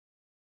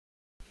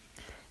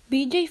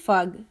B.J.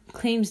 Fogg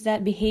claims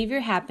that behavior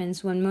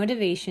happens when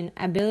motivation,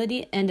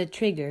 ability, and a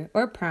trigger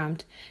or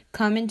prompt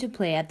come into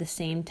play at the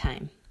same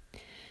time.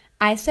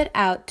 I set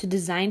out to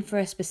design for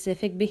a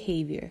specific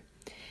behavior.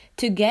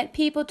 To get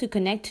people to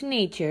connect to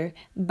nature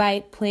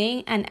by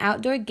playing an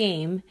outdoor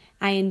game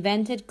I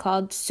invented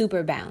called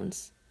Super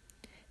Bounce.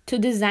 To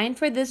design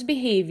for this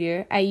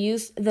behavior, I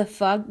used the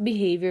Fogg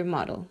Behavior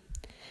Model.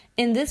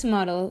 In this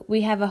model,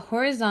 we have a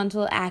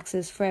horizontal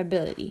axis for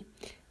ability,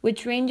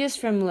 which ranges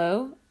from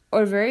low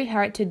or very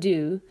hard to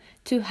do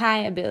to high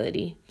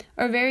ability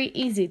or very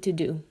easy to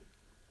do,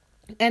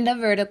 and a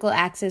vertical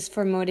axis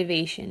for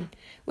motivation,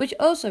 which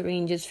also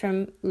ranges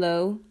from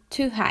low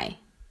to high.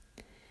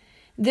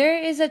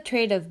 There is a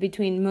trade-off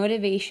between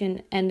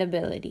motivation and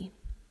ability.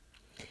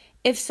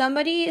 If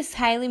somebody is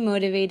highly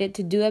motivated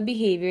to do a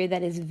behavior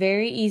that is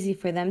very easy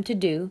for them to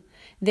do,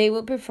 they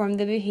will perform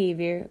the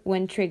behavior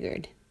when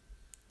triggered.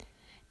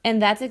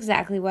 And that's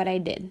exactly what I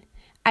did.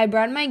 I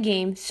brought my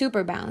game,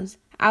 Super Bounce,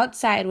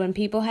 outside when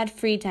people had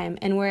free time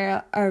and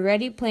were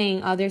already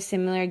playing other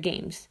similar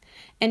games,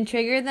 and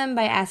triggered them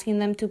by asking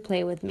them to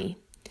play with me,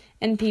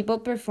 and people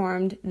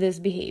performed this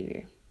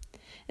behavior.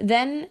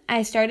 Then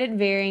I started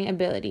varying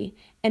ability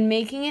and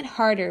making it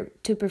harder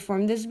to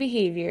perform this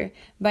behavior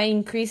by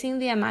increasing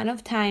the amount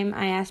of time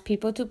I asked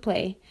people to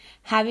play,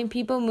 having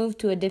people move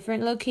to a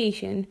different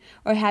location,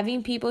 or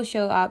having people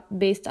show up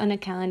based on a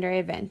calendar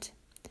event.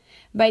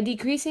 By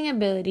decreasing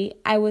ability,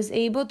 I was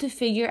able to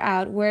figure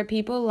out where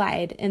people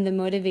lied in the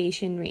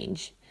motivation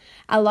range.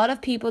 A lot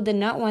of people did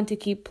not want to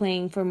keep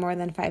playing for more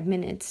than 5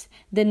 minutes,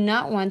 did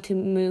not want to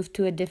move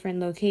to a different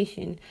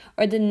location,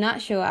 or did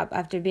not show up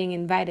after being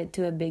invited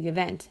to a big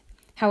event.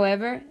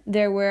 However,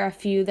 there were a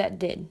few that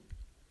did.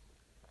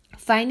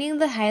 Finding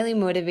the highly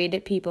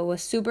motivated people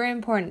was super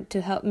important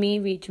to help me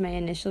reach my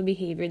initial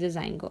behavior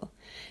design goal,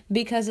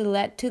 because it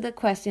led to the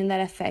question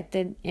that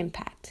affected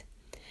impact.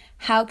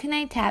 How can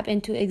I tap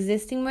into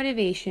existing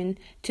motivation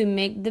to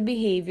make the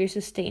behavior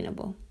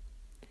sustainable?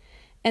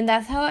 And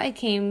that's how I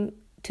came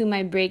to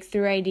my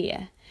breakthrough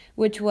idea,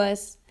 which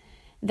was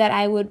that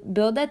I would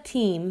build a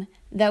team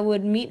that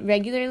would meet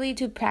regularly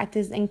to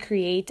practice and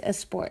create a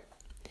sport.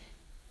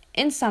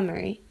 In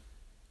summary,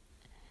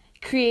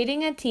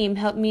 creating a team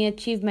helped me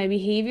achieve my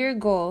behavior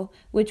goal,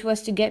 which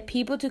was to get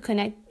people to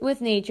connect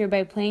with nature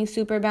by playing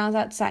Super Bounce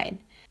outside,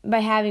 by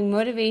having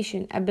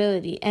motivation,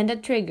 ability, and a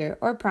trigger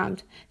or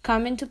prompt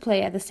come into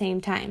play at the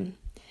same time.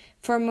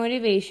 For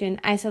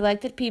motivation, I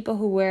selected people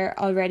who were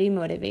already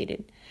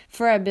motivated.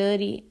 For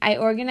ability, I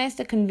organized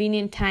a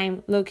convenient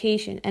time,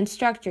 location, and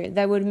structure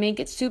that would make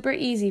it super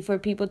easy for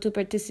people to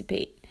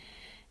participate.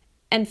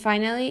 And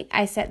finally,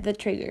 I set the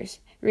triggers,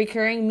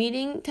 recurring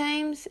meeting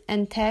times,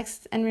 and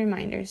texts and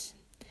reminders.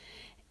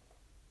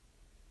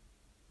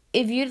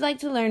 If you'd like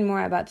to learn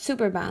more about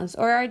Super Bounce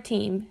or our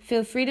team,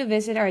 feel free to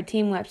visit our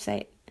team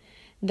website,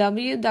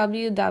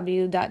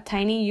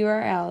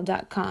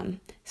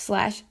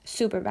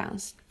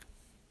 www.tinyurl.com/superbounce.